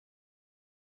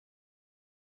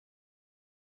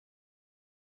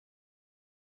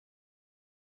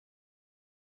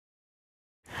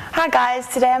Hi guys,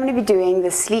 today I'm going to be doing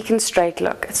the sleek and straight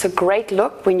look. It's a great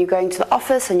look when you're going to the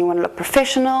office and you want to look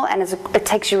professional, and it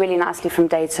takes you really nicely from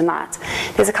day to night.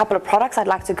 There's a couple of products I'd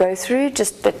like to go through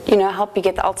just that help you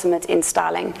get the ultimate in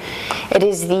styling. It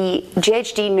is the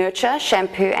GHD Nurture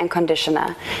shampoo and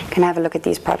conditioner. You can have a look at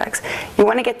these products. You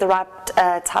want to get the right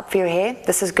type for your hair.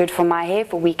 This is good for my hair,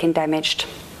 for weak and damaged.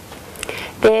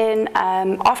 Then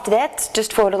after that,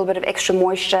 just for a little bit of extra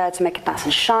moisture to make it nice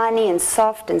and shiny and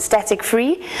soft and static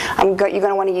free, you're going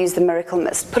to want to use the Miracle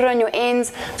Mist. Put it on your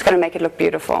ends, it's going to make it look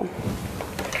beautiful.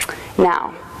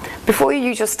 Now, before you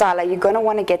use your styler, you're going to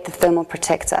want to get the thermal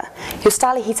protector. Your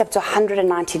styler heats up to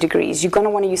 190 degrees. You're going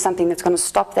to want to use something that's going to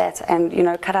stop that and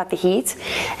cut out the heat.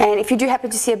 And if you do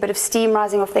happen to see a bit of steam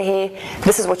rising off the hair,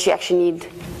 this is what you actually need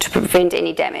to prevent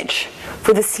any damage.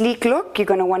 For the sleek look, you're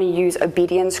going to want to use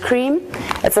Obedience Cream.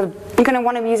 You're going to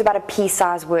want to use about a pea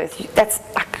size worth. That's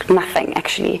like nothing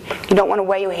actually. You don't want to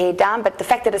weigh your hair down, but the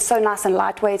fact that it's so nice and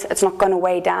lightweight, it's not going to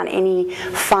weigh down any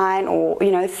fine or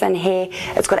thin hair.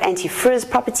 It's got anti-frizz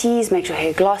properties, makes your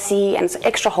hair glossy, and it's an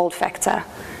extra hold factor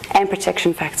and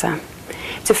protection factor.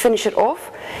 To finish it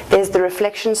off, there's the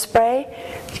Reflection Spray,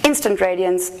 Instant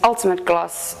Radiance, Ultimate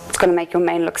Gloss. It's going to make your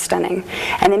mane look stunning.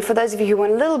 And then for those of you who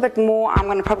want a little bit more, I'm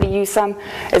going to probably use some,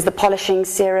 is the Polishing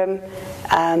Serum,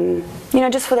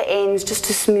 just for the ends, just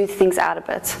to smooth things out a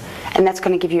bit. And that's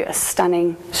going to give you a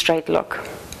stunning straight look.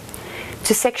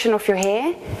 To section off your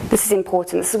hair, this is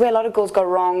important. This is where a lot of girls go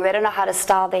wrong. They don't know how to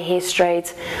style their hair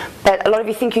straight, but a lot of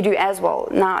you think you do as well.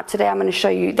 Now, today I'm going to show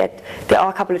you that there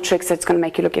are a couple of tricks that's going to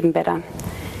make you look even better.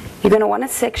 You're going to want to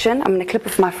section. I'm going to clip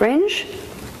off my fringe.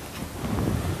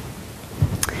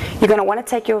 You're going to want to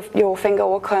take your finger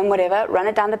or comb, whatever, run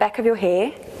it down the back of your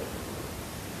hair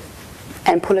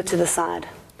and pull it to the side.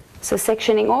 So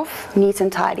sectioning off, neat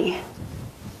and tidy.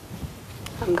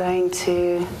 I'm going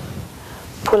to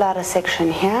pull out a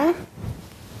section here.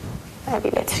 Maybe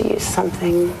let's use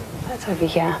something that's over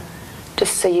here,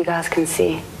 just so you guys can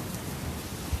see.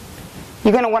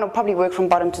 You're going to want to probably work from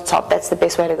bottom to top. That's the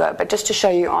best way to go, but just to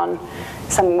show you on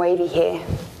some wavy hair.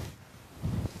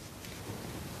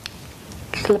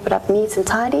 Clip it up neat and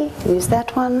tidy. Use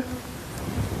that one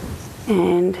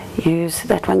and use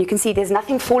that one. You can see there's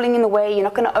nothing falling in the way. You're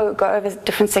not going to go over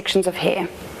different sections of hair.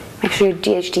 Make sure your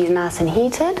GHD is nice and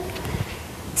heated.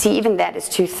 See, even that is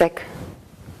too thick.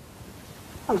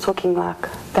 I'm talking like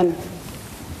thin.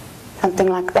 Something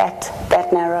like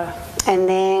that narrow. And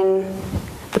then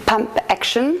the pump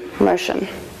action motion.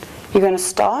 You're going to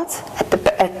start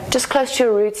at just close to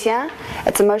your roots here.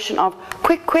 It's a motion of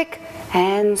quick,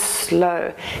 and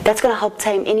slow. That's going to help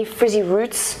tame any frizzy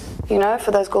roots,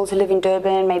 for those girls who live in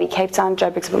Durban, maybe Cape Town.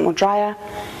 Joburg's a bit more drier.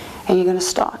 And you're going to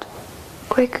start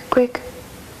quick,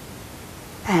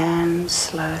 and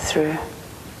slow through.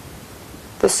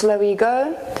 The slower you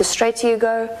go, the straighter you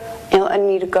go, you'll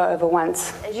only need to go over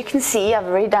once. As you can see, I've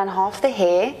already done half the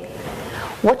hair.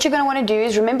 What you're going to want to do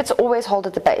is remember to always hold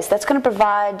at the base. That's going to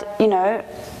provide,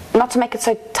 not to make it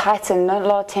so tight and not a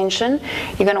lot of tension.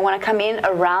 You're going to want to come in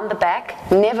around the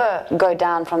back. Never go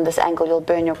down from this angle, you'll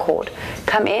burn your cord.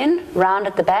 Come in, round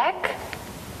at the back,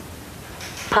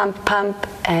 pump,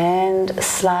 and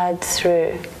slide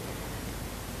through.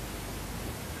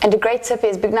 And a great tip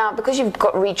is, now because you've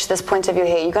reached this point of your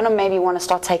hair, you're going to maybe want to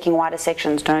start taking wider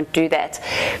sections. Don't do that.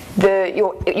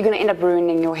 You're going to end up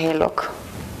ruining your hair look.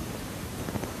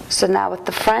 So now with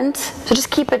the front, so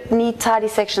just keep it neat, tidy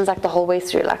sections like the whole way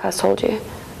through, like I told you.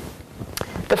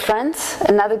 The front,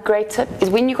 another great tip is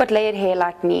when you've got layered hair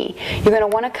like me, you're going to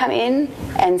want to come in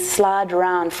and slide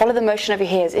around. Follow the motion of your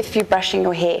hair as if you're brushing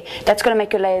your hair. That's going to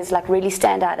make your layers really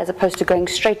stand out as opposed to going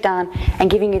straight down and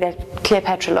giving you that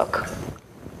Cleopatra look.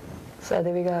 So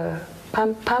there we go.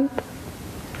 Pump,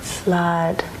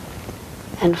 slide,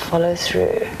 and follow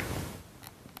through.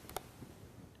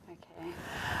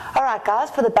 Alright guys,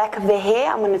 for the back of the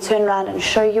hair, I'm going to turn around and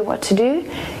show you what to do.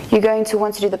 You're going to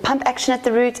want to do the pump action at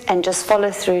the root and just follow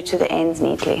through to the ends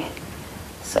neatly.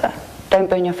 So, don't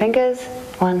burn your fingers.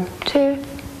 1, 2.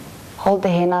 Hold the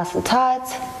hair nice and tight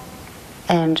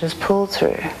and just pull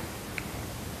through.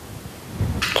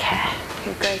 Okay,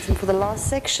 here goes for the last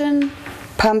section.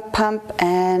 Pump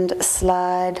and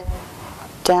slide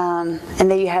down, and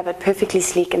there you have it, perfectly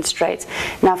sleek and straight.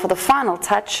 Now for the final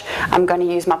touch, I'm going to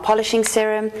use my polishing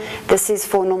serum. This is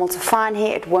for normal to fine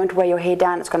hair. It won't weigh your hair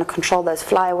down. It's going to control those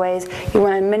flyaways. You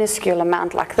want a minuscule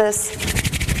amount like this.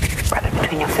 Rub it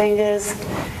between your fingers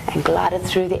and glide it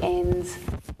through the ends.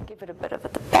 Give it a bit of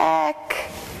at the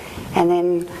back, and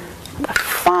then the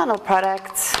final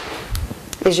product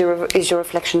is your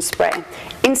reflection spray.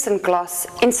 Instant gloss,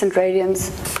 instant radiance.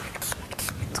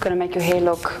 It's going to make your hair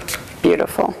look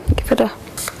beautiful. Give it a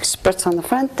spritz on the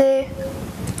front there.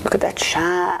 Look at that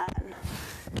shine.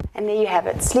 And there you have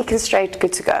it, sleek and straight,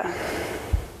 good to go.